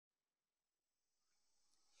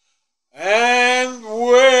And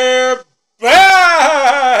we're back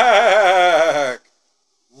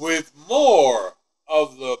with more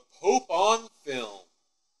of the Pope on Film.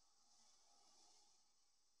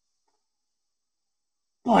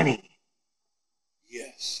 Bunny,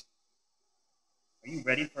 Yes. are you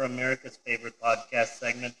ready for America's favorite podcast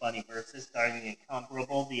segment, Bunny Versus, starring the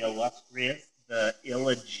incomparable, the illustrious, the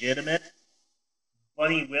illegitimate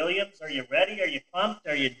Bunny Williams? Are you ready? Are you pumped?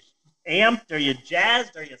 Are you amped? Are you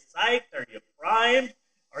jazzed? Are you psyched? Are you primed?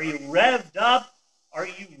 Are you revved up? Are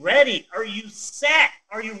you ready? Are you set?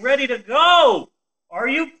 Are you ready to go? Are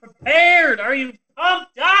you prepared? Are you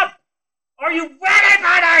pumped up? Are you ready,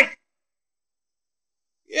 Bunny?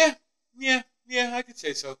 Yeah, I could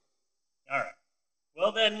say so. All right.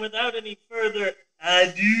 Well, then, without any further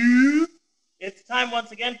ado, it's time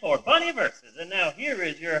once again for Bunny Versus. And now here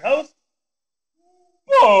is your host,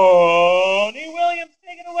 Bunny Williams.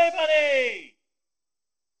 Take it away, Bunny.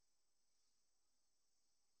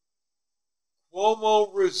 Cuomo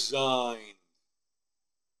resigned.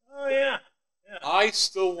 Oh, yeah. I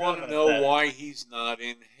still want to about know that. why he's not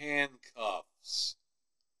in handcuffs.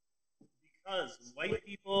 Because white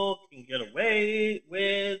people can get away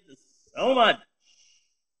with so much.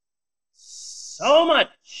 So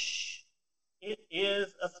much. It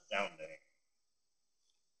is astounding.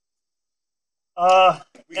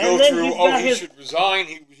 We And go then through, he's got he his- should resign,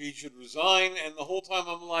 he should resign, and the whole time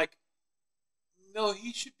I'm like, no,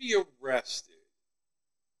 he should be arrested.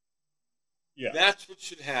 Yeah. That's what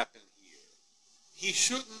should happen here. He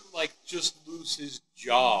shouldn't, just lose his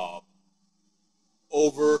job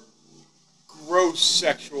over gross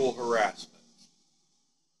sexual harassment.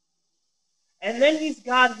 And then he's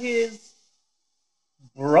got his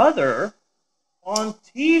brother on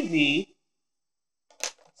TV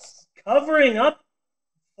covering up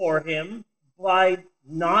for him by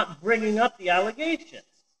not bringing up the allegations.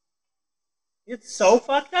 It's so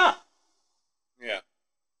fucked up. Yeah.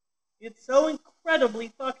 It's so incredibly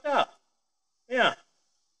fucked up. Yeah.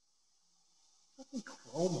 Fucking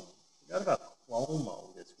Cuomo. Forgot about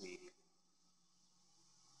Cuomo this week.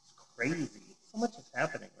 It's crazy. So much is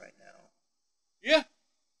happening right now. Yeah.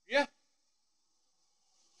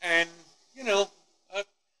 And,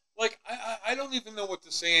 I don't even know what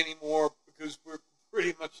to say anymore because we're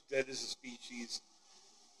pretty much dead as a species.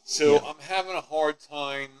 So Yeah. I'm having a hard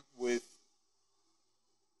time with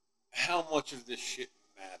how much of this shit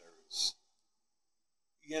matters.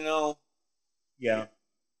 Yeah.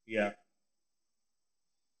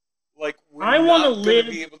 We're I not wanna going live-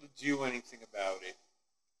 to be able to do anything about it.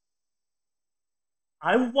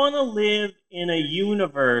 I want to live in a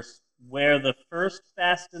universe where the first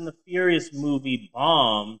Fast and the Furious movie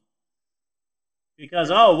bombed because,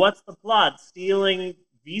 what's the plot? Stealing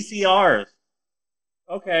VCRs.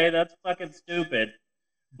 Okay, that's fucking stupid.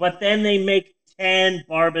 But then they make 10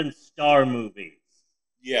 Barb and Star movies.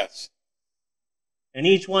 Yes. And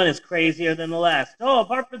each one is crazier than the last. Oh,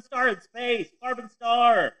 Barb and Star in space. Barb and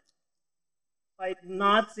Star fight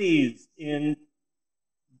Nazis on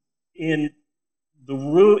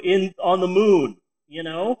the moon.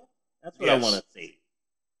 That's what I Yes. want to see.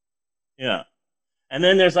 Yeah. And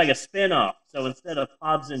then there's a spin-off. So instead of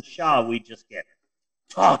Hobbs and Shaw, we just get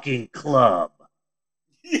Talking Club.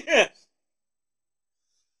 Yes.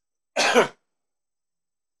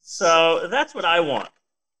 So that's what I want.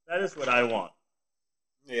 That is what I want.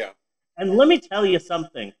 Yeah. And let me tell you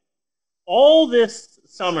something. All this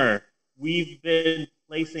summer, we've been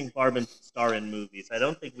placing Barb and Star in movies. I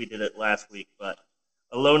don't think we did it last week, but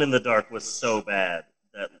Alone in the Dark was so bad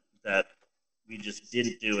that we just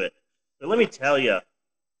didn't do it. But let me tell you,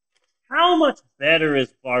 how much better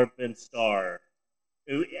is Barb and Star?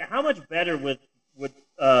 How much better would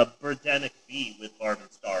Birdemic be with Barb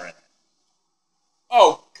and Star in it?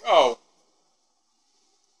 Oh.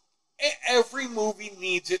 Every movie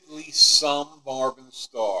needs at least some Barb and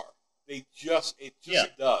Star. It just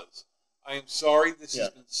does. I am sorry, this has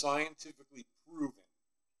been scientifically proven.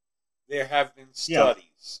 There have been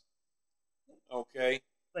studies. Okay?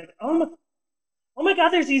 Oh my God,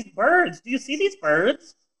 there's these birds. Do you see these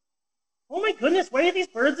birds? Oh my goodness, why are these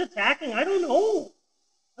birds attacking? I don't know.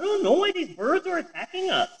 I don't know why these birds are attacking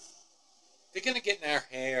us. They're going to get in our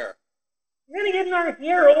hair. They're gonna get in our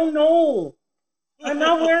hair. Oh no! I'm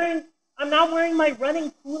not wearing my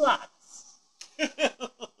running culottes.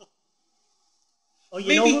 Oh,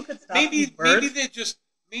 you know who could stop these birds?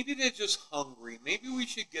 Maybe they're just hungry. Maybe we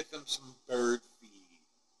should get them some bird feed.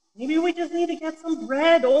 Maybe we just need to get some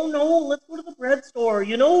bread. Oh no! Let's go to the bread store.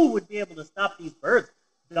 You know who would be able to stop these birds?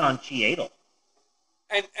 Don Cheadle.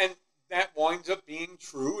 And that winds up being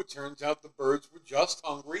true. It turns out the birds were just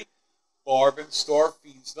hungry. Barb and Star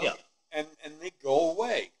feeds them. Yeah. and they go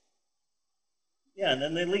away. Yeah, and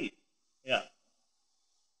then they leave. Yeah.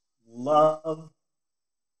 Love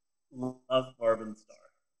Barb and Star.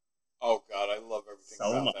 Oh God, I love everything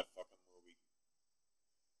So about much. that fucking movie.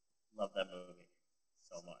 Love that movie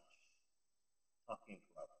so much. Talking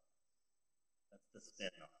Club. That's the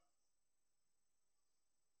spin-off.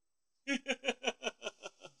 It's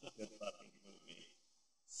a good fucking movie.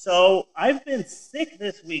 So I've been sick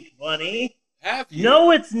this week, Bunny. Have you?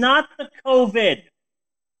 No, it's not the COVID.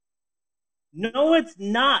 No, it's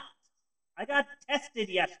not. I got tested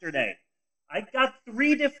yesterday. I got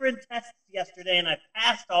 3 different tests yesterday, and I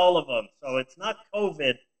passed all of them. So it's not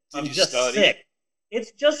COVID. I'm just sick.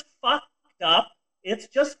 It's just fucked up. It's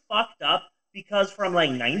just fucked up because from like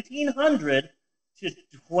 1900 to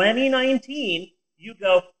 2019, you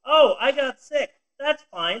go, oh, I got sick. That's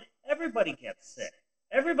fine. Everybody gets sick.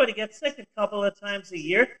 Everybody gets sick a couple of times a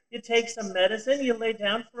year. You take some medicine, you lay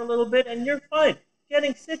down for a little bit, and you're fine.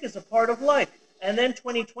 Getting sick is a part of life. And then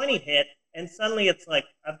 2020 hit, and suddenly it's like,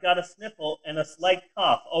 I've got a sniffle and a slight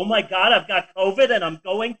cough. Oh my God, I've got COVID and I'm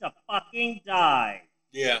going to fucking die.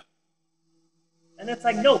 Yeah. And it's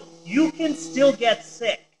like, no, you can still get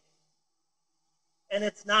sick. And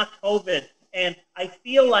it's not COVID. And I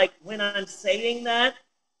feel like when I'm saying that,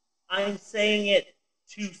 I'm saying it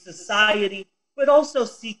to society, but also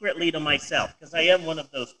secretly to myself, because I am one of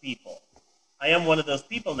those people. I am one of those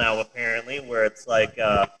people now, apparently, where it's like,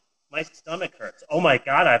 my stomach hurts. Oh my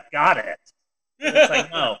God, I've got it. And it's like,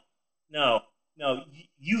 no.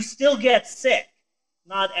 You still get sick.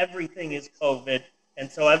 Not everything is COVID. And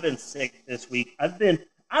so I've been sick this week. I've been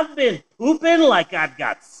pooping like I've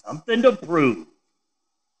got something to prove.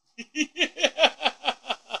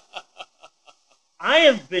 I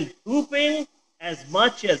have been pooping as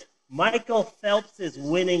much as Michael Phelps is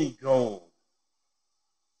winning gold.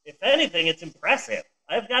 If anything, it's impressive.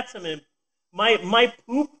 I've got some. My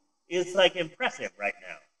poop is like impressive right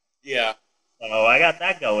now. Yeah. So I got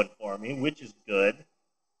that going for me, which is good.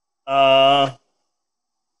 But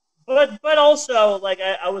also like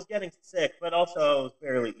I was getting sick, but also I was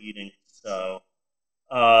barely eating. So,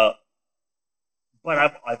 but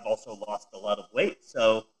I've also lost a lot of weight.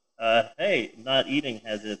 So hey, not eating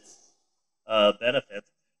has its benefits.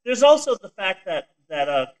 There's also the fact that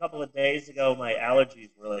a couple of days ago my allergies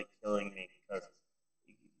were like killing me because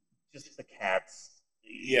just the cats.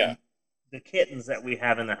 Yeah. The kittens that we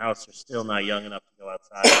have in the house are still not young enough to go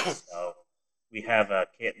outside, so we have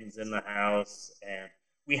kittens in the house, and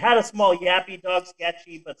we had a small yappy dog,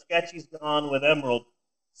 Sketchy, but Sketchy's gone with Emerald,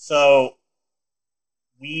 so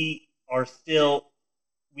we still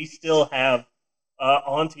have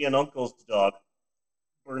Auntie and Uncle's dog,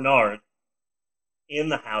 Bernard, in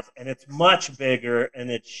the house, and it's much bigger, and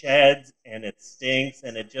it sheds, and it stinks,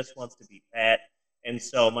 and it just wants to be pet. And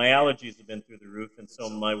so my allergies have been through the roof. And so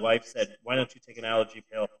my wife said, why don't you take an allergy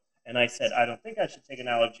pill? And I said, I don't think I should take an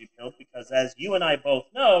allergy pill because as you and I both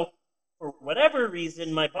know, for whatever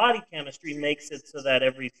reason, my body chemistry makes it so that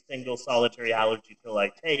every single solitary allergy pill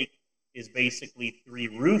I take is basically 3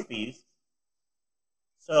 roofies.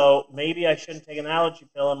 So maybe I shouldn't take an allergy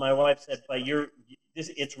pill. And my wife said, but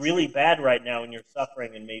it's really bad right now and you're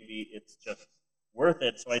suffering and maybe it's just worth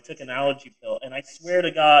it. So I took an allergy pill. And I swear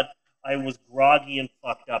to God, I was groggy and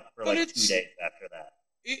fucked up for like 2 days after that.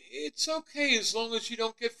 It's okay as long as you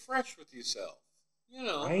don't get fresh with yourself. You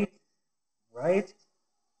know. Right?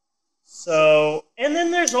 So, and then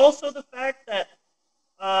there's also the fact that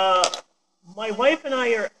my wife and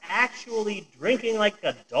I are actually drinking like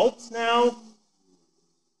adults now.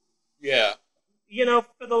 Yeah. You know,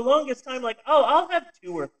 for the longest time, like, oh, I'll have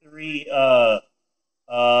 2 or 3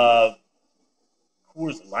 Coors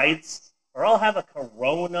Lights, or I'll have a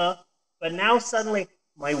Corona. But now suddenly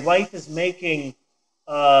my wife is making,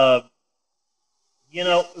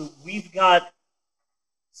 we've got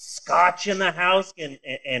scotch in the house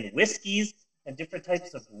and whiskeys and different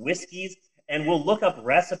types of whiskeys. And we'll look up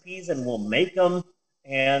recipes and we'll make them.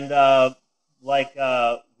 And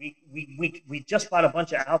we just bought a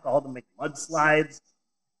bunch of alcohol to make mudslides.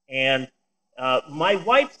 And my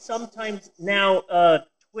wife sometimes now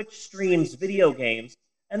Twitch streams video games.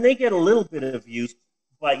 And they get a little bit of views.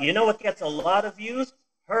 But you know what gets a lot of views?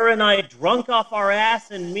 Her and I drunk off our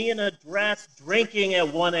ass and me in a dress drinking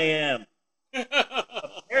at 1 a.m.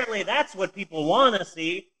 Apparently that's what people want to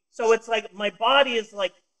see. So it's like my body is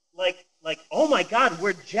like, oh my God,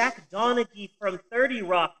 we're Jack Donaghy from 30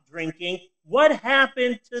 Rock drinking. What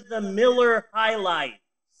happened to the Miller High Life?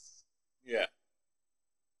 Yeah.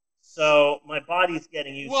 So my body's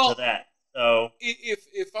getting used to that. So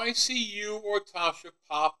if I see you or Tasha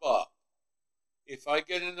pop up, if I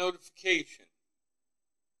get a notification,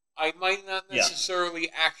 I might not necessarily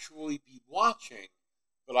actually be watching,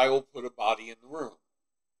 but I will put a body in the room.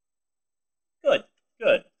 Good,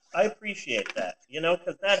 good. I appreciate that,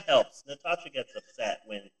 because that helps. Natasha gets upset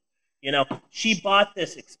when, she bought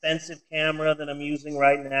this expensive camera that I'm using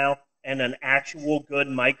right now and an actual good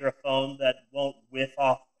microphone that won't whiff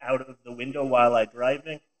off out of the window while I'm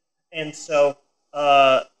driving. And so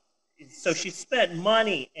she spent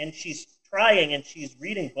money, and she's trying, and she's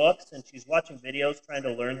reading books, and she's watching videos trying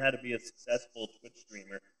to learn how to be a successful Twitch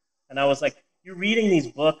streamer. And I was like, you're reading these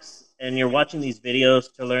books and you're watching these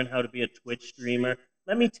videos to learn how to be a Twitch streamer.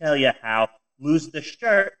 Let me tell you how. Lose the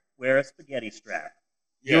shirt, wear a spaghetti strap.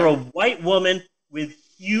 Yeah. You're a white woman with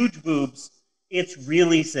huge boobs. It's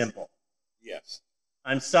really simple. Yes.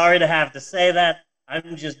 I'm sorry to have to say that.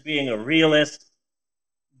 I'm just being a realist.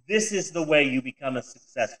 This is the way you become a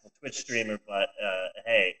successful Twitch streamer, but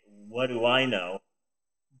hey, what do I know?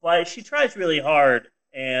 But she tries really hard,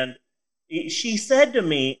 and she said to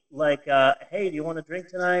me, like, hey, do you want to drink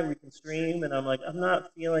tonight? We can stream. And I'm like, I'm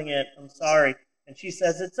not feeling it. I'm sorry. And she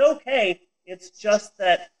says, it's okay. It's just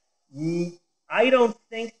that I don't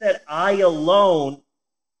think that I alone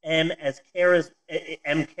am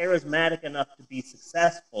charismatic enough to be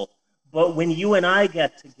successful. But when you and I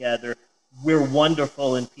get together, we're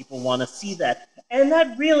wonderful and people want to see that. And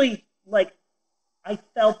that really, like, I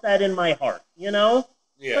felt that in my heart, Yeah.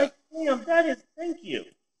 Like, that is, thank you.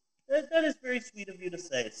 That is very sweet of you to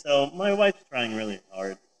say. So my wife's trying really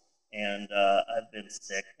hard, and I've been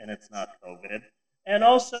sick, and it's not COVID. And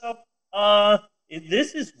also,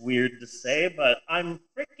 this is weird to say, but I'm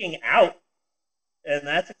freaking out, and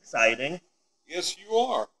that's exciting. Yes, you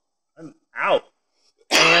are. I'm out.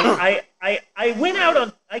 And I went out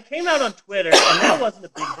on, I came out on Twitter, and that wasn't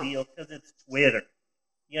a big deal because it's Twitter,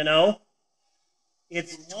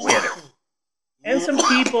 It's Twitter. And some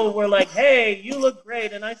people were like, hey, you look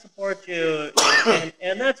great, and I support you,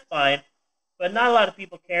 and that's fine. But not a lot of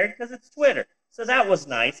people cared because it's Twitter. So that was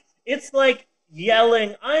nice. It's like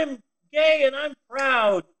yelling, I'm gay and I'm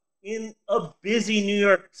proud in a busy New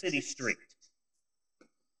York City street.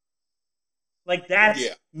 Like, that's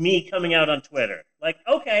me coming out on Twitter. Like,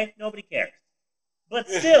 okay, nobody cares. But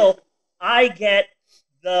still, I get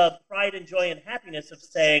the pride and joy and happiness of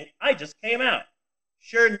saying, I just came out.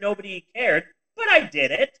 Sure, nobody cared, but I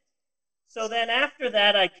did it. So then after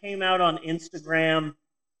that, I came out on Instagram,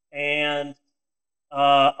 and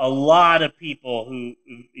a lot of people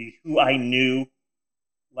who I knew,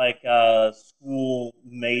 like school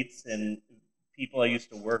mates and people I used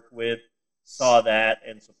to work with, saw that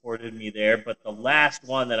and supported me there. But the last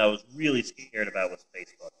one that I was really scared about was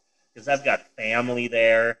Facebook, because I've got family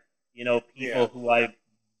there, people who I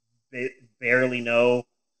barely know.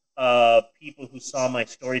 People who saw my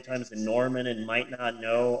story times in Norman and might not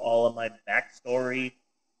know all of my backstory.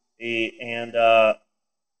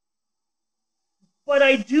 But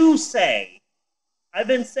I do say, I've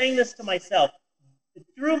been saying this to myself,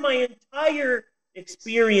 through my entire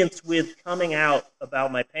experience with coming out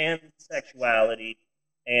about my pansexuality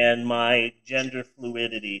and my gender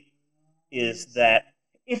fluidity, is that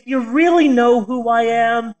if you really know who I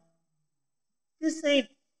am, this ain't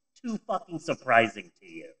too fucking surprising to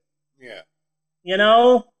you. Yeah.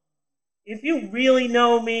 If you really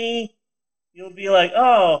know me, you'll be like,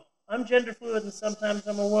 oh, I'm gender fluid and sometimes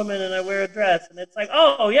I'm a woman and I wear a dress. And it's like,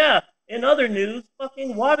 oh, yeah, in other news,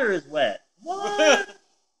 fucking water is wet. What?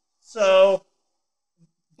 So,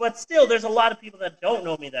 but still, there's a lot of people that don't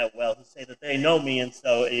know me that well who say that they know me. And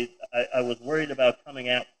so I was worried about coming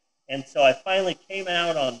out. And so I finally came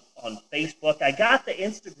out on Facebook. I got the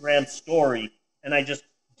Instagram story, and I just,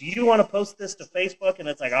 do you want to post this to Facebook? And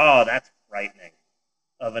it's like, oh, that's frightening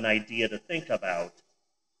of an idea to think about.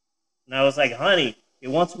 And I was like, honey, it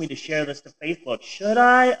wants me to share this to Facebook. Should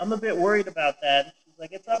I? I'm a bit worried about that. And she's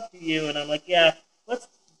like, it's up to you. And I'm like, yeah, let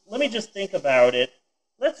me just think about it.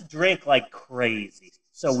 Let's drink like crazy.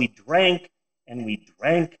 So we drank, and we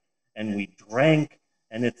drank, and we drank,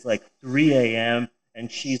 and it's like 3 a.m., and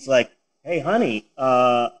she's like, hey, honey,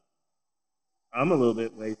 I'm a little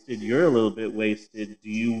bit wasted. You're a little bit wasted. Do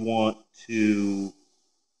you want to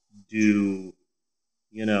do,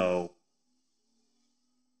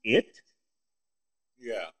 it?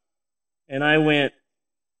 Yeah. And I went,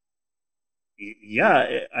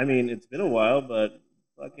 yeah, I mean, it's been a while, but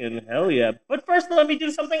fucking hell yeah. But first, let me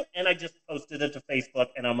do something. And I just posted it to Facebook,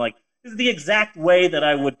 and I'm like, this is the exact way that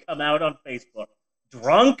I would come out on Facebook.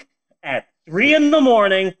 Drunk at 3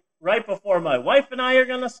 a.m, right before my wife and I are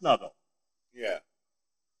going to snuggle. Yeah.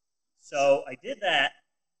 So I did that,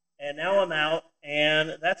 and now I'm out,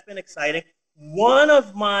 and that's been exciting. One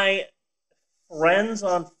of my friends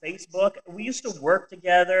on Facebook. We used to work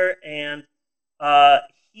together, and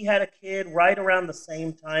he had a kid right around the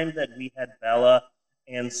same time that we had Bella,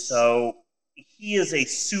 and so he is a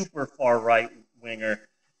super far right winger,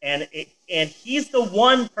 and he's the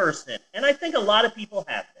one person, and I think a lot of people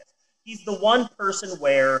have this. He's the one person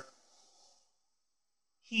where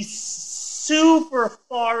he's super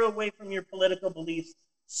far away from your political beliefs,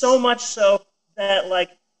 so much so that like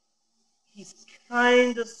he's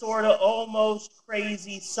kind of, sort of, almost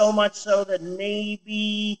crazy, so much so that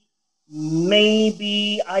maybe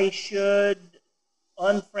I should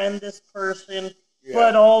unfriend this person,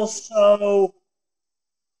 but also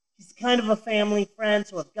he's kind of a family friend,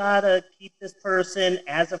 so I've got to keep this person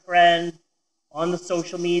as a friend on the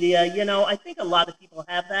social media. You know, I think a lot of people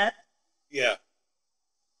have that. Yeah.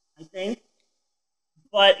 I think.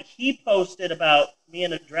 But he posted about me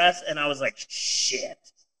in a dress, and I was like, shit.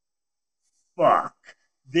 Fuck.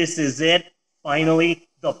 This is it. Finally,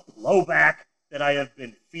 the blowback that I have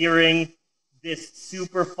been fearing. This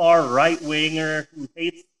super far right-winger who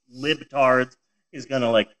hates libtards is going to,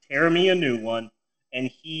 like, tear me a new one. And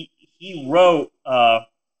he wrote, I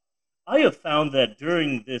have found that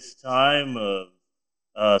during this time of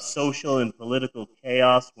social and political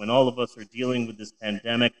chaos, when all of us are dealing with this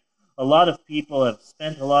pandemic, a lot of people have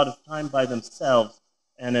spent a lot of time by themselves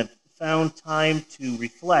and have found time to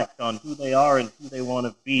reflect on who they are and who they want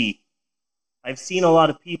to be. I've seen a lot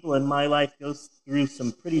of people in my life go through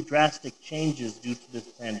some pretty drastic changes due to this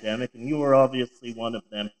pandemic, and you are obviously one of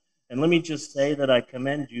them. And let me just say that I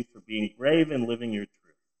commend you for being brave and living your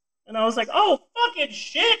truth. And I was like, oh, fucking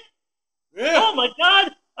shit! Yeah. Oh my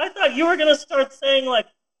god! I thought you were going to start saying, like,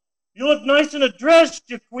 you look nice in a dress,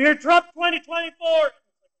 you queer, drop 2024!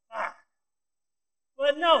 Ah.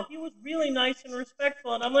 But no, he was really nice and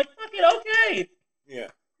respectful, and I'm like, fuck it, okay. Yeah.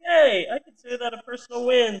 Yay, I consider that a personal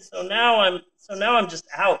win. So now I'm just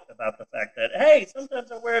out about the fact that, hey,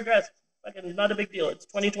 sometimes I wear a dress. Fucking not a big deal. It's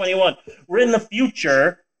 2021. We're in the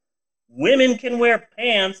future. Women can wear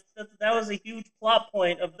pants. That was a huge plot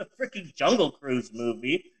point of the freaking Jungle Cruise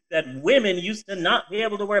movie, that women used to not be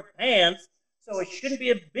able to wear pants, so it shouldn't be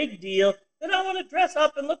a big deal. Then I want to dress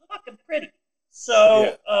up and look fucking pretty.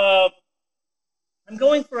 So, I'm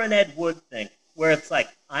going for an Ed Wood thing, where it's like,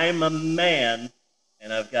 I'm a man,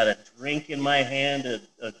 and I've got a drink in my hand,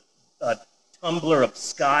 a tumbler of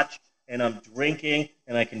scotch, and I'm drinking,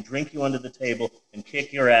 and I can drink you under the table and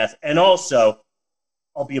kick your ass. And also,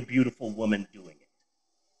 I'll be a beautiful woman doing it.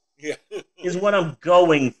 Yeah. Is what I'm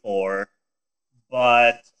going for.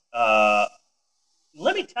 But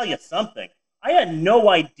let me tell you something. I had no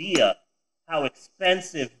idea how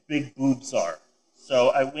expensive big boobs are. So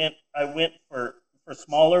I went for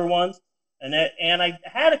smaller ones, and I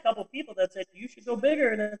had a couple people that said you should go bigger,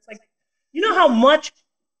 and it's like, you know how much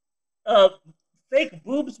fake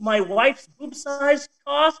boobs my wife's boob size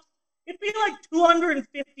cost? It'd be like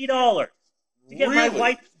 $250 to get my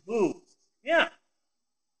wife's boobs. Yeah,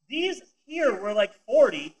 these here were like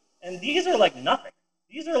 40, and these are like nothing.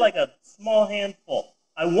 These are like a small handful.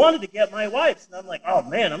 I wanted to get my wife's, and I'm like, oh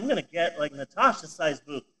man, I'm gonna get like Natasha's size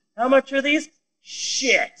boobs. How much are these?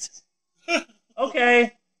 Shit.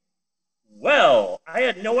 Okay. Well, I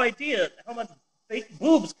had no idea how much fake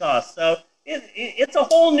boobs cost. So it's a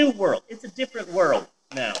whole new world. It's a different world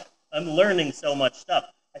now. I'm learning so much stuff.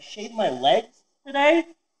 I shaved my legs today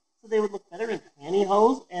so they would look better in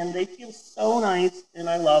pantyhose, and they feel so nice, and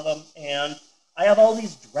I love them. And I have all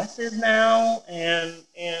these dresses now, and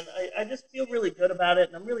I just feel really good about it,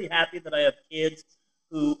 and I'm really happy that I have kids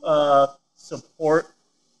who support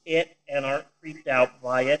it and aren't creeped out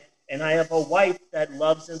by it. And I have a wife that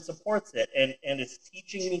loves and supports it, and is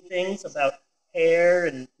teaching me things about hair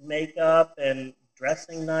and makeup and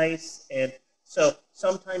dressing nice. And so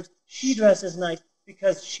sometimes she dresses nice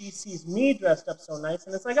because she sees me dressed up so nice,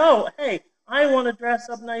 and it's like, oh, hey, I want to dress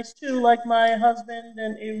up nice too, like my husband,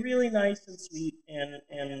 and really nice and sweet.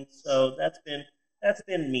 And so that's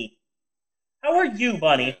been me. How are you,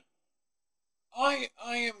 Bunny? I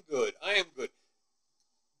am good. I am good.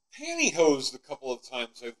 Pantyhose, the couple of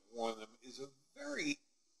times I've worn them, is a very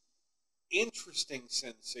interesting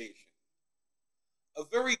sensation. A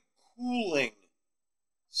very cooling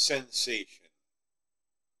sensation.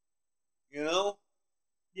 You know?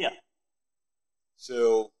 Yeah.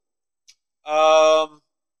 So, other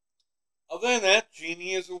than that,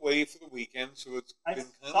 Jeannie is away for the weekend, so it's been kind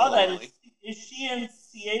of lonely. Is she in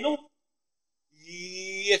Seattle?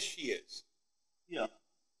 Yes, she is. Yeah.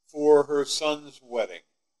 For her son's wedding.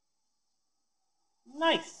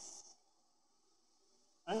 Nice.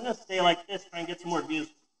 I'm going to stay like this, try and get some more views.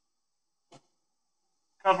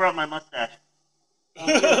 Cover up my mustache.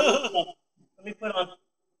 Let me put on.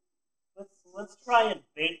 Let's try and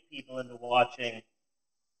bait people into watching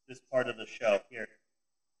this part of the show here.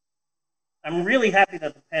 I'm really happy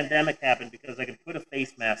that the pandemic happened because I can put a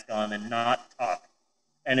face mask on and not talk.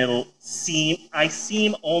 And I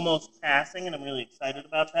seem almost passing, and I'm really excited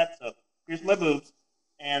about that. So here's my boobs,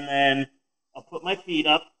 and then I'll put my feet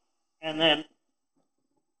up, and then,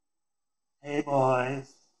 hey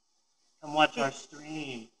boys, come watch our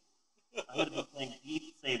stream. I'm going to be playing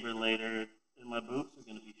Beat Saber later, and my boobs are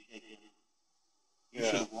going to be shaking. You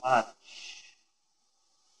should watch.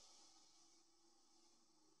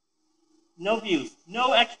 No views.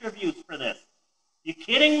 No extra views for this. You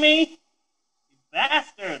kidding me? You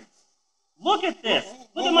bastards. Look at this.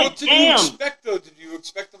 Look at my What did you expect, though? Did you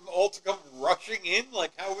expect them all to come rushing in?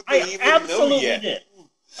 Like, how would they even know yet? Did.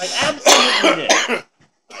 I absolutely did.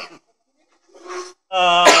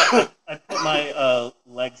 I put my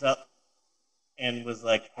legs up and was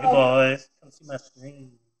like, hey, boys, come see my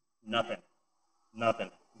stream. Nothing.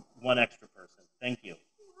 One extra person. Thank you.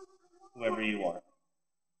 Whoever you are.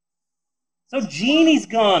 So Jeannie's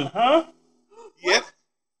gone, huh? Yep.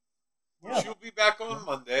 Yeah. She'll be back on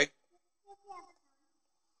Monday.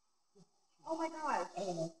 Oh my gosh.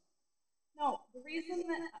 No, the reason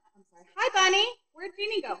that I'm sorry. Hi, Bunny. Where'd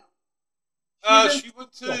Jeannie go?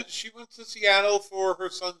 She went to Seattle for her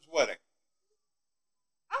son's wedding.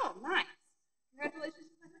 Oh, nice.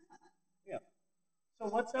 Congratulations to her son. Yeah. So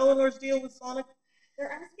what's Eleanor's deal with Sonic?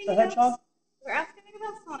 They're asking the Hedgehog? They're asking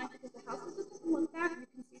about Sonic because the house is just looked at and you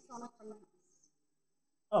can see Sonic from the house.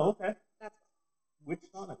 Oh, okay. That's which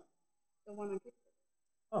Sonic? The one on picture.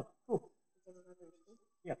 Oh, cool.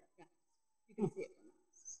 Yeah. Yeah. You can see it from the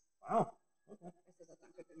house. Wow. Okay. I said that's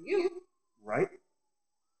not good for you. Right?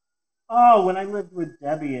 Oh, when I lived with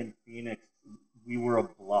Debbie in Phoenix, we were a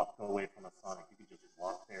block away from a Sonic. You could just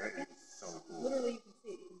walk there. It was so cool. Literally, you can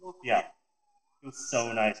see it. You can walk. Yeah. It was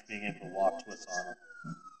so nice being able to walk to a Sonic.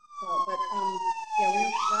 So, but, yeah, we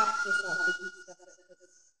wrapped this up. We can discuss it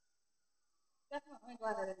because definitely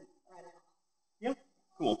glad I didn't write it off. Yep.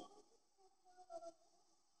 Cool.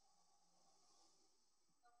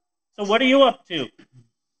 So what are you up to?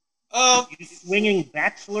 You swinging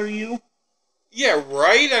bachelor you? Yeah,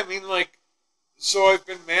 right? I mean, like, so I've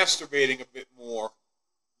been masturbating a bit more.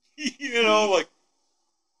 You know, like,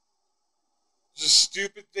 just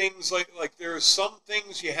stupid things. Like there are some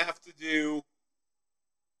things you have to do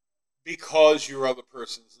because your other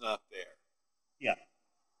person's not there. Yeah.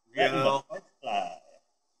 You know?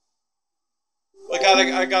 Like,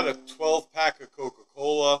 I got a 12-pack of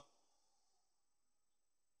Coca-Cola.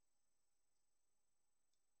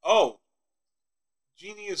 Oh,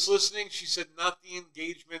 Jeannie is listening. She said not the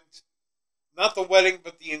engagement, not the wedding,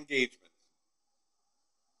 but the engagement.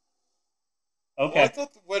 Okay. Well, I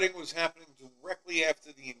thought the wedding was happening directly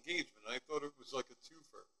after the engagement. I thought it was like a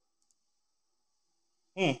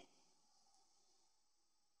twofer.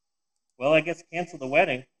 Well, I guess cancel the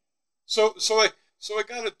wedding. So I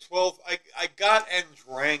got a 12. I got and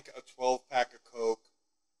drank a 12-pack of Coke.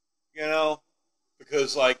 You know,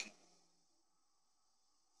 because like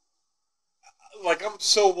I'm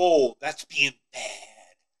so old. That's being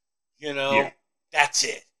bad. You know, yeah. That's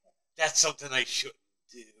it. That's something I shouldn't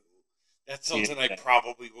do. That's something I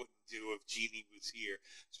probably wouldn't do if Jeannie was here.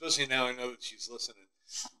 Especially now I know that she's listening.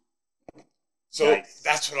 So nice.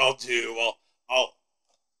 That's what I'll do.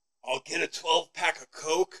 I'll get a 12-pack of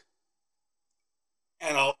Coke,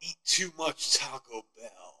 and I'll eat too much Taco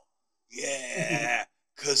Bell. Yeah,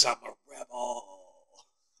 because I'm a rebel.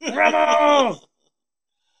 Rebel!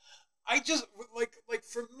 I just, like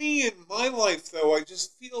for me in my life, though, I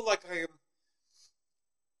just feel like I am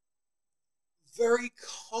very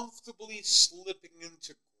comfortably slipping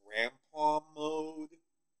into grandpa mode.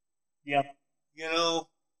 Yeah. You know?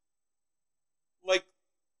 Like,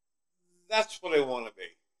 that's what I want to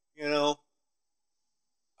be. You know?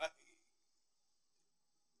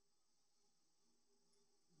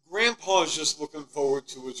 Grandpa's just looking forward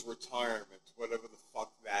to his retirement, whatever the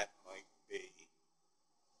fuck that might be.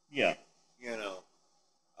 Yeah. You know?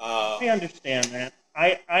 I understand that.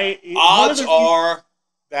 Odds are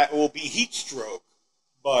that will be heat stroke,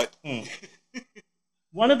 but...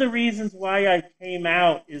 One of the reasons why I came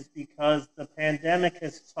out is because the pandemic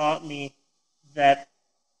has taught me that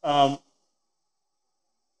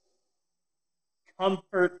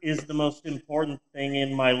comfort is the most important thing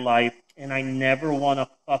in my life, and I never want to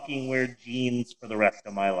fucking wear jeans for the rest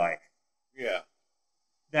of my life. Yeah.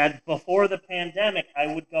 That before the pandemic, I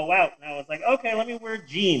would go out, and I was like, okay, let me wear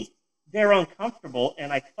jeans. They're uncomfortable,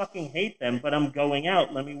 and I fucking hate them, but I'm going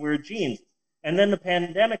out. Let me wear jeans. And then the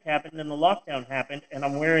pandemic happened, and the lockdown happened, and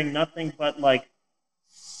I'm wearing nothing but, like,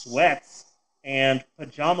 sweats and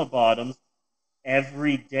pajama bottoms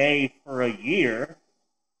every day for a year,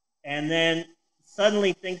 and then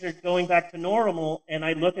suddenly things are going back to normal, and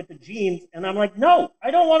I look at the jeans, and I'm like, no,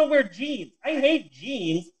 I don't want to wear jeans. I hate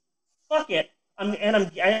jeans. Fuck it.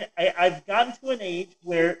 I've gotten to an age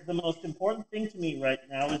where the most important thing to me right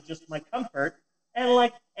now is just my comfort,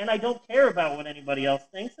 and I don't care about what anybody else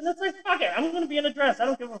thinks, and it's like, fuck it, I'm going to be in a dress. I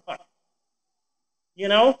don't give a fuck. You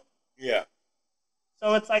know? Yeah.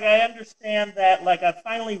 So it's like I understand that, like, I've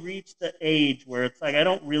finally reached the age where it's like I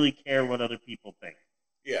don't really care what other people think.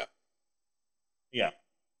 Yeah. Yeah.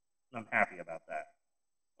 I'm happy about that.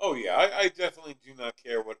 Oh, yeah. I definitely do not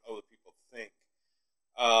care what other people think.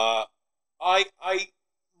 I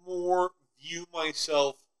more view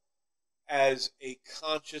myself as a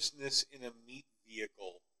consciousness in a meat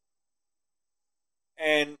vehicle.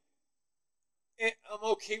 And I'm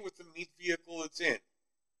okay with the meat vehicle it's in.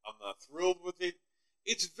 I'm not thrilled with it.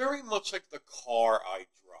 It's very much like the car I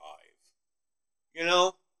drive. You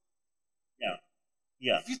know? Yeah.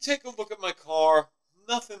 Yeah. If you take a look at my car,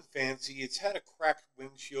 nothing fancy. It's had a cracked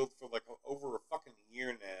windshield for like over a fucking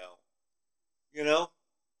year now. You know?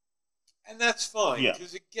 And that's fine,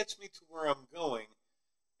 because it gets me to where I'm going.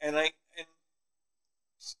 And I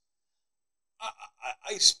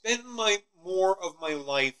spend more of my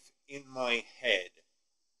life in my head,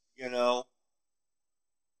 you know,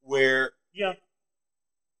 where,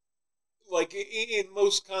 like in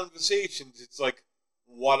most conversations, it's like,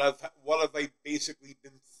 what have I basically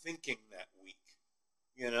been thinking that week,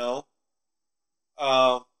 you know?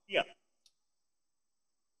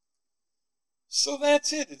 So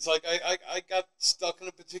that's it. It's like I got stuck in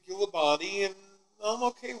a particular body, and I'm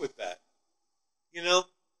okay with that. You know?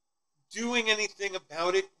 Doing anything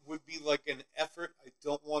about it would be like an effort I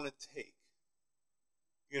don't want to take.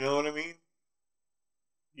 You know what I mean?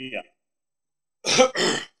 Yeah.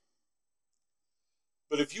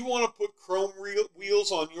 But if you want to put chrome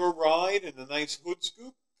wheels on your ride and a nice hood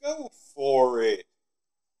scoop, go for it.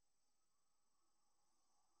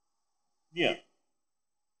 Yeah.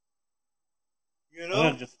 You know? I'm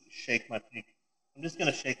gonna just shake my fake. I'm just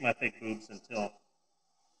gonna shake my fake boobs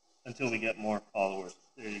until we get more followers.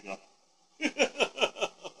 There you go.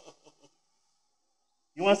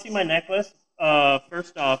 You want to see my necklace?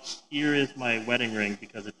 First off, here is my wedding ring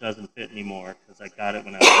because it doesn't fit anymore because I got it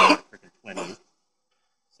when I was in my freaking 20s.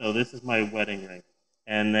 So this is my wedding ring.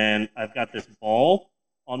 And then I've got this ball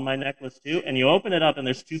on my necklace too. And you open it up and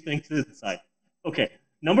there's two things inside. Okay,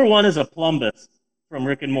 number one is a plumbus from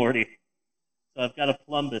Rick and Morty. So I've got a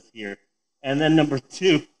plumbus here. And then number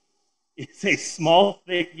two is a small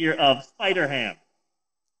figure of Spider-Ham.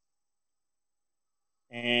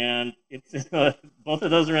 And it's both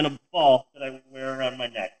of those are in a ball that I wear around my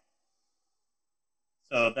neck.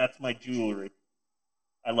 So that's my jewelry.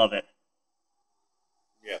 I love it.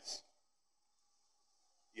 Yes.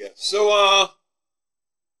 Yes. So,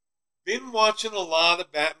 been watching a lot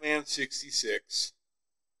of Batman 66.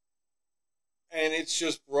 And it's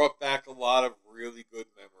just brought back a lot of really good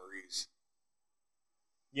memories.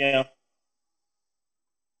 Yeah.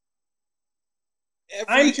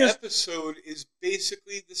 Every episode is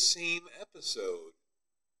basically the same episode.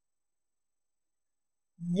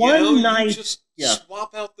 One night, you just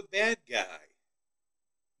swap out the bad guy.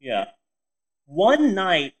 Yeah. One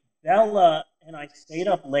night, Bella and I stayed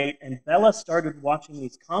up late, and Bella started watching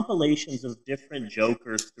these compilations of different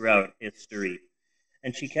Jokers throughout history.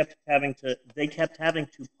 And they kept having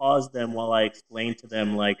to pause them while I explained to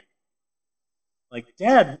them, like,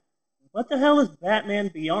 Dad, what the hell is Batman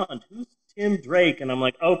Beyond? Who's Tim Drake? And I'm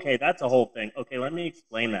like, okay, that's a whole thing. Okay, let me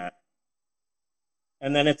explain that.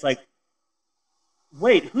 And then it's like,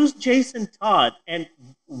 wait, who's Jason Todd? And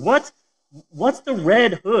what's the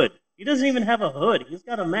Red Hood? He doesn't even have a hood. He's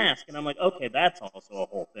got a mask. And I'm like, okay, that's also a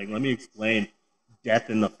whole thing. Let me explain Death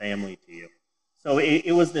in the Family to you. So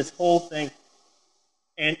it was this whole thing.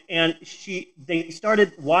 And they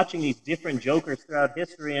started watching these different Jokers throughout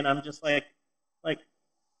history, and I'm just like,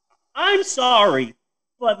 I'm sorry,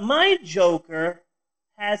 but my Joker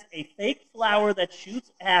has a fake flower that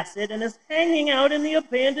shoots acid and is hanging out in the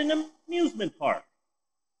abandoned amusement park.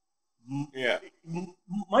 Yeah.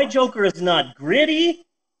 My Joker is not gritty.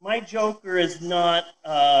 My Joker is not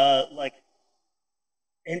like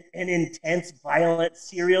an intense, violent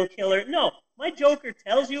serial killer. No, my Joker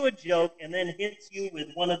tells you a joke and then hits you with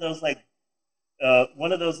one of those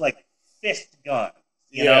fist guns.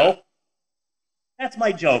 You know, that's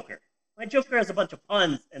my Joker. My Joker has a bunch of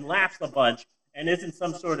puns and laughs a bunch and isn't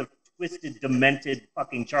some sort of twisted, demented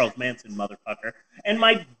fucking Charles Manson motherfucker. And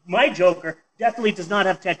my Joker definitely does not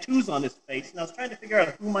have tattoos on his face. And I was trying to figure out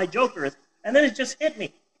who my Joker is, and then it just hit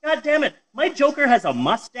me. God damn it. My Joker has a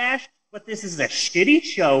mustache, but this is a shitty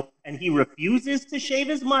show, and he refuses to shave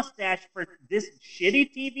his mustache for this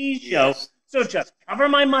shitty TV show. Yes. So just cover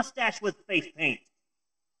my mustache with face paint.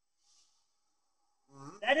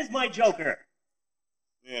 Mm-hmm. That is my Joker.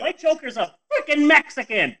 Yeah. My Joker's a freaking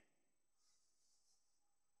Mexican.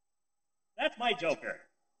 That's my Joker.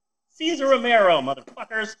 Cesar Romero,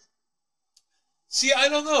 motherfuckers. See, I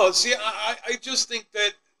don't know. See, I just think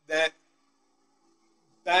that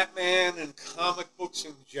Batman and comic books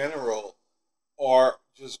in general are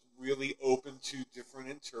just really open to different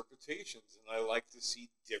interpretations, and I like to see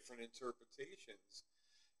different interpretations.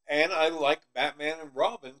 And I like Batman and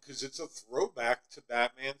Robin because it's a throwback to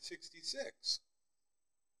Batman '66.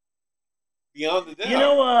 Beyond the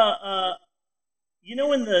doubt.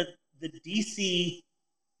 In the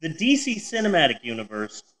DC cinematic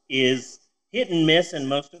universe is hit and miss, and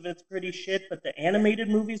most of it's pretty shit. But the animated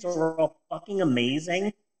movies are all fucking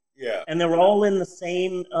amazing. Yeah. And they're all in the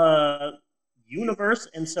same universe,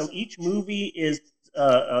 and so each movie is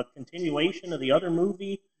a continuation of the other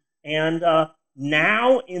movie. And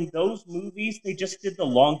now in those movies, they just did The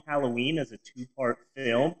Long Halloween as a 2-part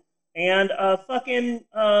film, and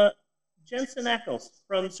Jensen Ackles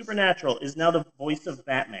from Supernatural is now the voice of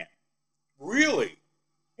Batman. Really?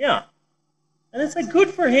 Yeah. And it's like, good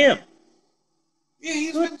for him. Yeah,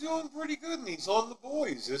 he's been doing pretty good, and he's on The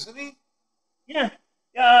Boys, isn't he? Yeah.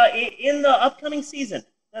 In the upcoming season,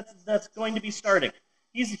 that's going to be starting.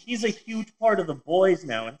 He's a huge part of The Boys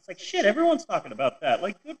now, and it's like, shit, everyone's talking about that.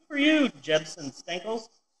 Like, good for you, Jensen Stankles.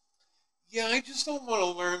 Yeah, I just don't want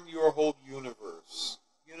to learn your whole universe,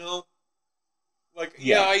 you know? Like,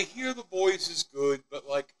 yeah, I hear The Boys is good, but,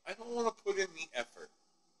 like, I don't want to put in the effort,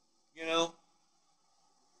 you know?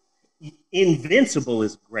 Invincible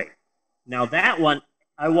is great. Now, that one,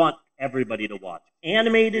 I want everybody to watch.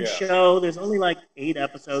 Animated show, there's only, like, 8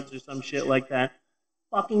 episodes or some shit like that.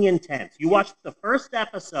 Fucking intense. You watch the first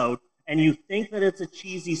episode, and you think that it's a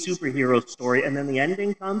cheesy superhero story, and then the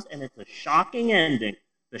ending comes, and it's a shocking ending.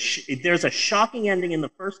 There's a shocking ending in the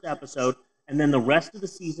first episode, and then the rest of the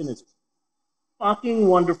season is fucking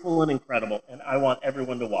wonderful and incredible, and I want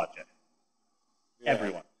everyone to watch it. Yeah.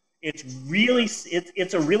 Everyone. It's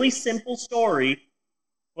a really simple story,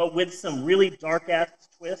 but with some really dark-ass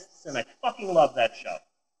twists, and I fucking love that show.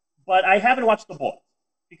 But I haven't watched The Boys.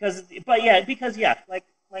 Because I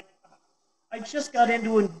just got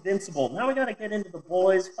into Invincible. Now I gotta get into The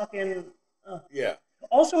Boys. Yeah.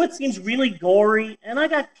 Also, it seems really gory, and I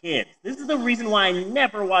got kids. This is the reason why I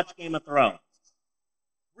never watch Game of Thrones.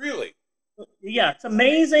 Really? Yeah, it's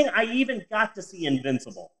amazing. I even got to see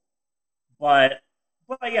Invincible, but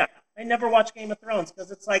yeah, I never watched Game of Thrones because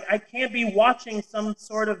it's like I can't be watching some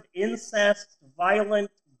sort of incest, violent,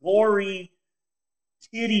 gory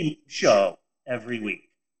titty show every week.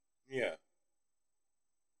 Yeah.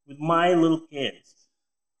 With my little kids.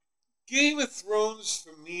 Game of Thrones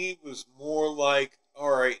for me was more like,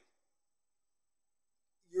 all right,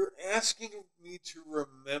 you're asking me to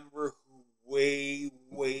remember who way,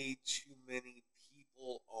 way too many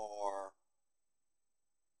people are.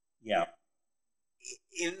 Yeah.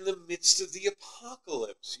 In the midst of the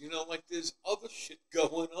apocalypse, you know, like there's other shit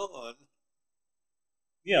going on.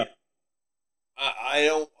 Yeah.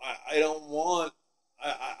 I don't want.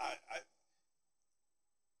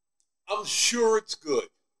 I'm sure it's good.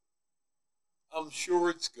 I'm sure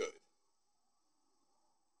it's good.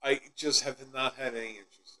 I just have not had any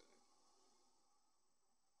interest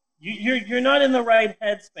in it. You're not in the right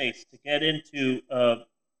headspace to get into a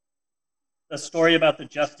story about the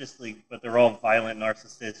Justice League, but they're all violent,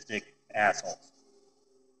 narcissistic assholes.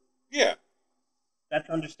 Yeah, that's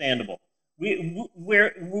understandable. We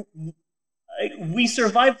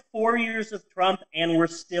survived 4 years of Trump, and we're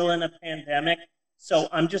still in a pandemic. So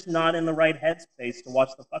I'm just not in the right headspace to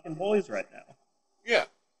watch the fucking Boys right now. Yeah.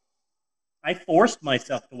 I forced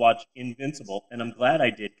myself to watch Invincible, and I'm glad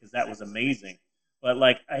I did because that was amazing. But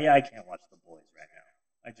like, I can't watch the Boys right now.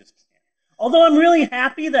 I just can't. Although I'm really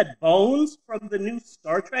happy that Bones from the new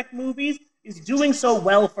Star Trek movies is doing so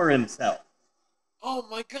well for himself. Oh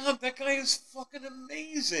my god, that guy is fucking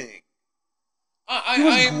amazing. He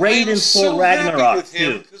was great in Thor Ragnarok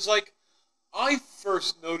too. Because like, I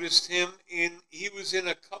first noticed him he was in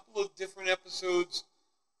a couple of different episodes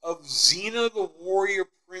of Xena the Warrior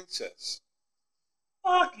Princess.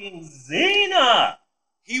 Fucking Xena!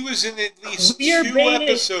 He was in at least 2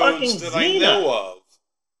 episodes that I know of.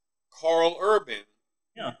 Carl Urban.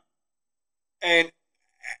 Yeah. And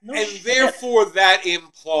therefore that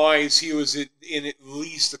implies he was in at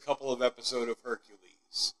least a couple of episodes of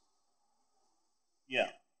Hercules. Yeah.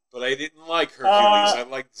 But I didn't like Hercules. I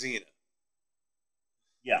liked Xena.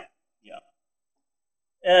 Yeah, yeah.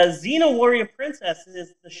 Xena Warrior Princess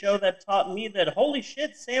is the show that taught me that, holy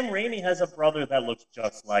shit, Sam Raimi has a brother that looks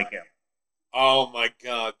just like him. Oh my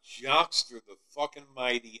God, Jockster the fucking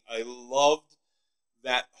Mighty. I loved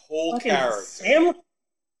that whole Fucking character.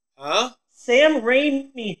 Huh? Sam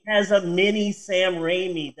Raimi has a mini Sam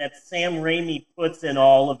Raimi that Sam Raimi puts in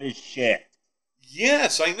all of his shit.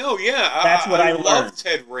 Yes, I know. Yeah, That's what I love learned.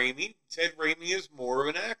 Ted Raimi. Ted Raimi is more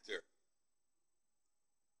of an actor.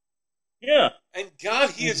 Yeah. And God,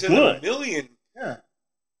 he He's is in good. a million Yeah.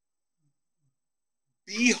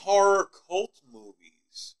 B-horror cult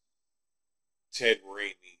movies. Ted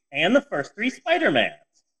Raimi. And the first 3 Spider-Mans.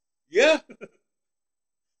 Yeah.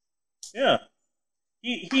 Yeah.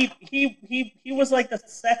 He was like the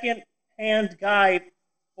second hand guy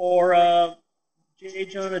for J.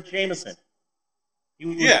 Jonah Jameson. He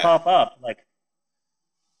would pop up like,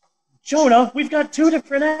 Jonah, we've got 2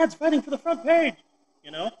 different ads fighting for the front page.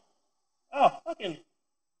 You know? Oh, fucking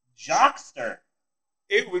Jockster.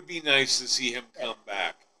 It would be nice to see him come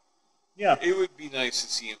back. Yeah. It would be nice to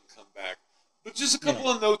see him come back. But just a couple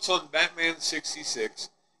of notes on Batman 66.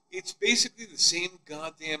 It's basically the same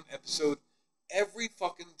goddamn episode every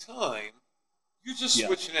fucking time. You're just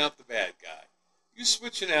switching out the bad guy. You're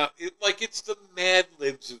switching out it like it's the Mad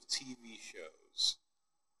Libs of TV shows.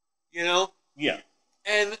 You know? Yeah.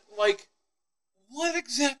 And like, what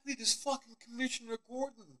exactly does fucking Commissioner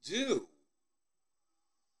Gordon do?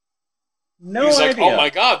 No He's idea. like, oh my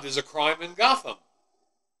God, there's a crime in Gotham.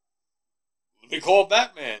 Let me call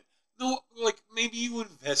Batman. No, like maybe you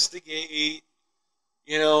investigate.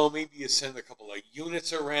 You know, maybe you send a couple of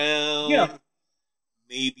units around. Yeah.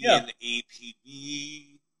 Maybe an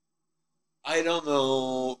APB. I don't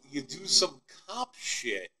know. You do some cop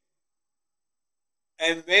shit.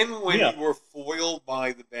 And then when you were foiled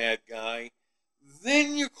by the bad guy,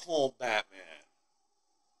 then you call Batman.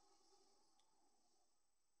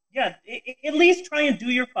 Yeah, at least try and do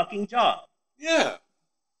your fucking job. Yeah.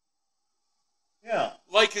 Yeah.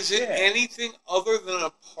 Like, is it anything other than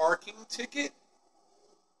a parking ticket?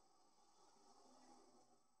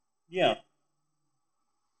 Yeah.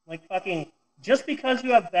 Like, fucking, just because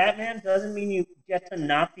you have Batman doesn't mean you get to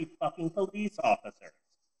not be fucking police officers.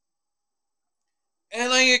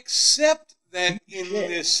 And I accept that in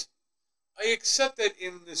this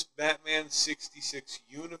Batman 66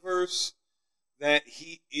 universe that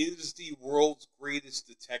he is the world's greatest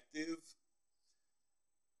detective.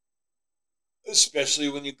 Especially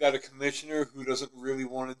when you've got a commissioner who doesn't really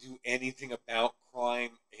want to do anything about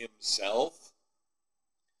crime himself.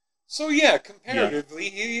 So yeah, comparatively,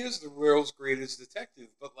 he is the world's greatest detective.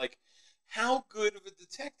 But like, how good of a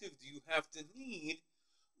detective do you have to need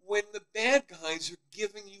when the bad guys are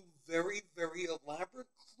giving you very, very elaborate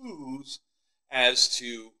clues as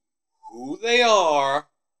to who they are,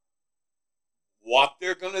 what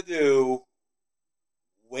they're going to do,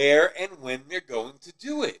 where and when they're going to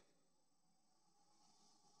do it?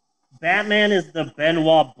 Batman is the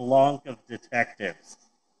Benoit Blanc of detectives.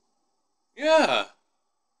 Yeah.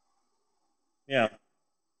 Yeah.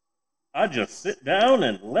 I just sit down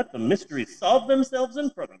and let the mysteries solve themselves in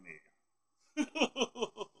front of me.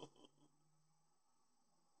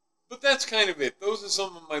 But that's kind of it. Those are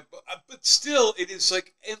some of my... But still, it is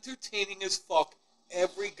like entertaining as fuck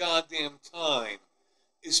every goddamn time.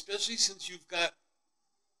 Especially since you've got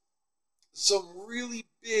some really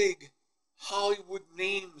big Hollywood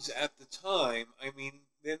names at the time. I mean,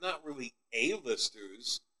 they're not really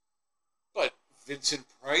A-listers. But Vincent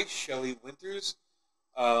Price, Shelley Winters,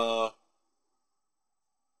 oh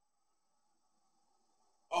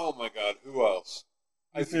my God, who else?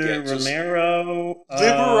 I forget. Romero,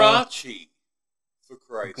 Liberace, for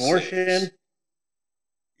Christ's Gorshin. sakes.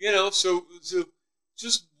 You know, so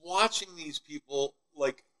just watching these people,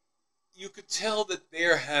 like, you could tell that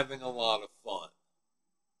they're having a lot of fun.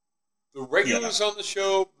 The regulars on the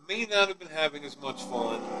show may not have been having as much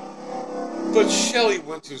fun, but Shelley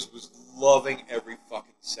Winters was loving every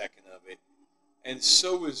fucking second of it, and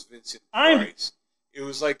so was Vincent Price. It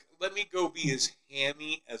was like, let me go be as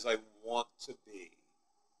hammy as I want to be.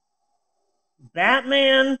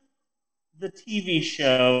 Batman, the TV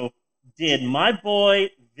show, did my boy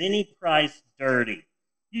Vinny Price dirty.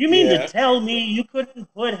 You mean to tell me you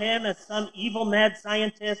couldn't put him as some evil mad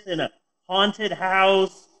scientist in a haunted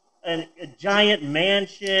house, and a giant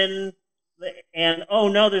mansion, and oh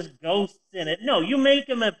no, there's ghosts in it? No, you make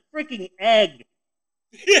him a freaking egg.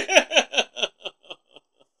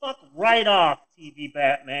 Fuck right off, TV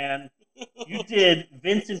Batman. You did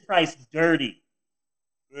Vincent Price dirty.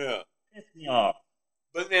 Yeah. Pissed me off.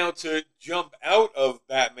 But now to jump out of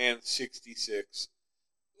Batman 66,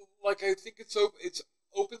 like, I think it's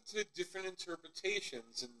open to different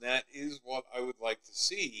interpretations, and that is what I would like to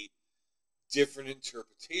see. Different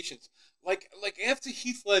interpretations. Like after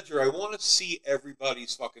Heath Ledger, I want to see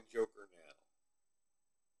everybody's fucking Joker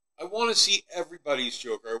now. I want to see everybody's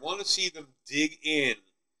Joker. I want to see them dig in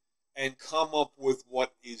and come up with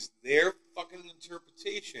what is their fucking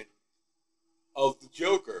interpretation of the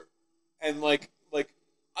Joker. And I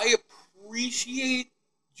appreciate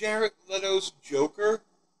Jared Leto's Joker.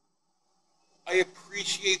 I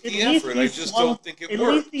appreciate the effort. I just don't think it worked. At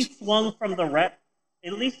least he swung from the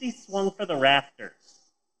At least he swung for the rafters.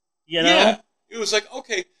 You know? Yeah. It was like,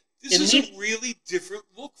 okay, this is a really different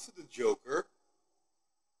look for the Joker.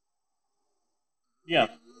 Yeah.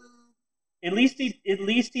 At least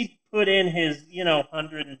he put in his,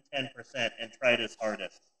 110% and tried his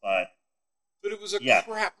hardest, but it was a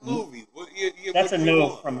crap movie. That's a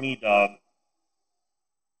no from me, dog.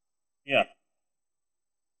 Yeah.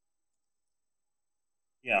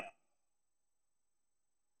 Yeah.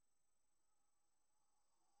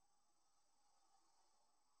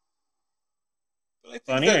 But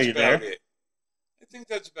I think that's about it. I think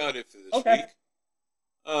that's about it for this week.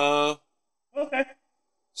 Okay.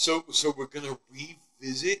 So we're gonna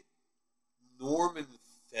revisit Norman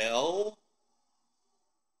Fell.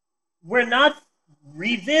 We're not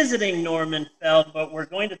revisiting Norman Fell, but we're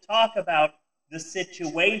going to talk about the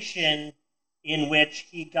situation in which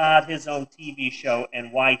he got his own TV show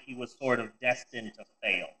and why he was sort of destined to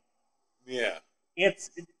fail. Yeah.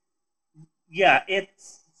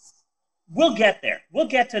 We'll get there. We'll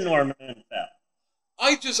get to Norman Fell.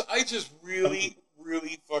 I just really,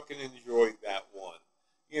 really fucking enjoyed that one.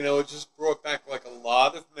 It just brought back like a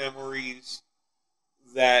lot of memories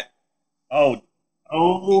that.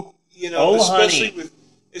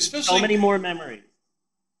 Especially so many more memories.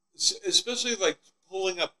 Especially like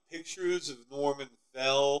pulling up pictures of Norman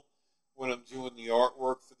Fell when I'm doing the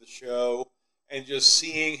artwork for the show, and just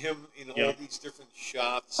seeing him in all these different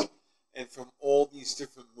shots and from all these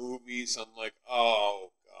different movies. I'm like,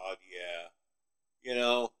 oh god, yeah.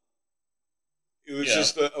 It was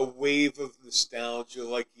just a wave of nostalgia.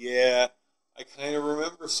 Like, yeah, I kind of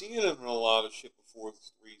remember seeing him in a lot of shit before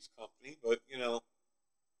Three's Company, but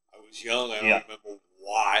I was young. I don't remember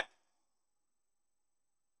what.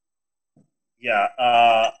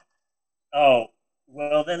 Yeah.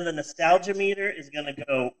 Well, then the nostalgia meter is going to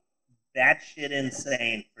go batshit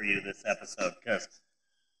insane for you this episode, because,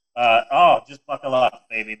 just buckle up,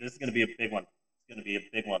 baby. This is going to be a big one. It's going to be a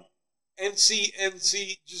big one. And see,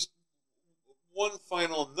 just one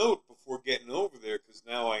final note before getting over there, because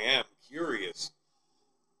now I am curious.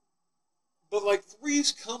 But,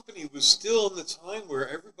 Three's Company was still in the time where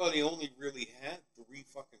everybody only really had 3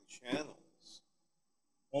 fucking channels.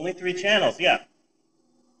 Only 3 channels, yeah.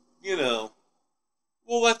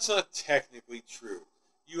 Well, that's not technically true.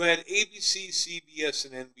 You had ABC, CBS,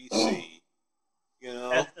 and NBC.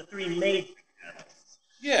 That's the 3 major channels.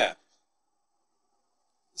 Yeah.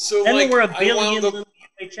 So, then there were a billion little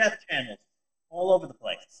UHF channels all over the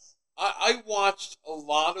place. I watched a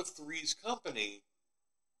lot of Three's Company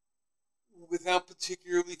without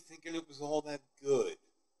particularly thinking it was all that good.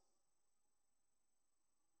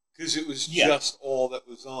 Because it was just all that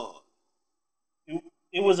was on.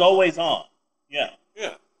 It was always on. Yeah.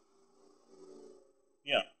 Yeah.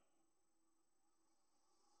 Yeah.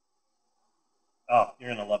 Oh, you're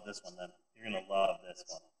gonna love this one then. You're gonna love this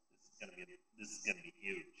one. This is gonna be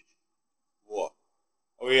huge. What?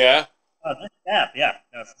 Oh yeah? Yeah.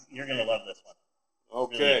 No, you're gonna love this one.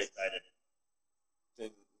 Okay. Really excited.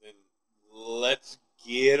 Then let's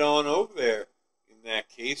get on over there in that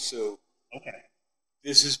case. So okay.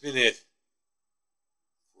 This has been it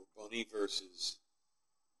for Bunny versus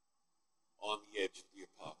On the Edge of the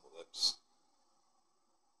Apocalypse.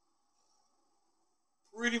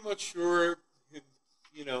 Pretty much sure,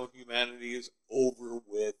 humanity is over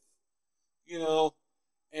with,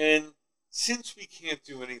 and since we can't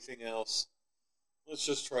do anything else, let's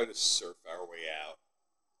just try to surf our way out,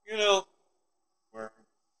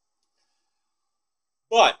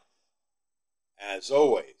 But, as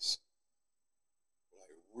always, what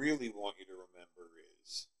I really want you to remember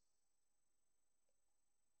is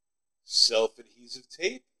self-adhesive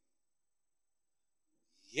tape?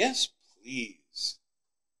 Yes, please.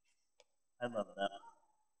 I love that.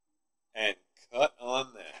 And cut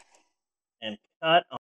on that. And cut on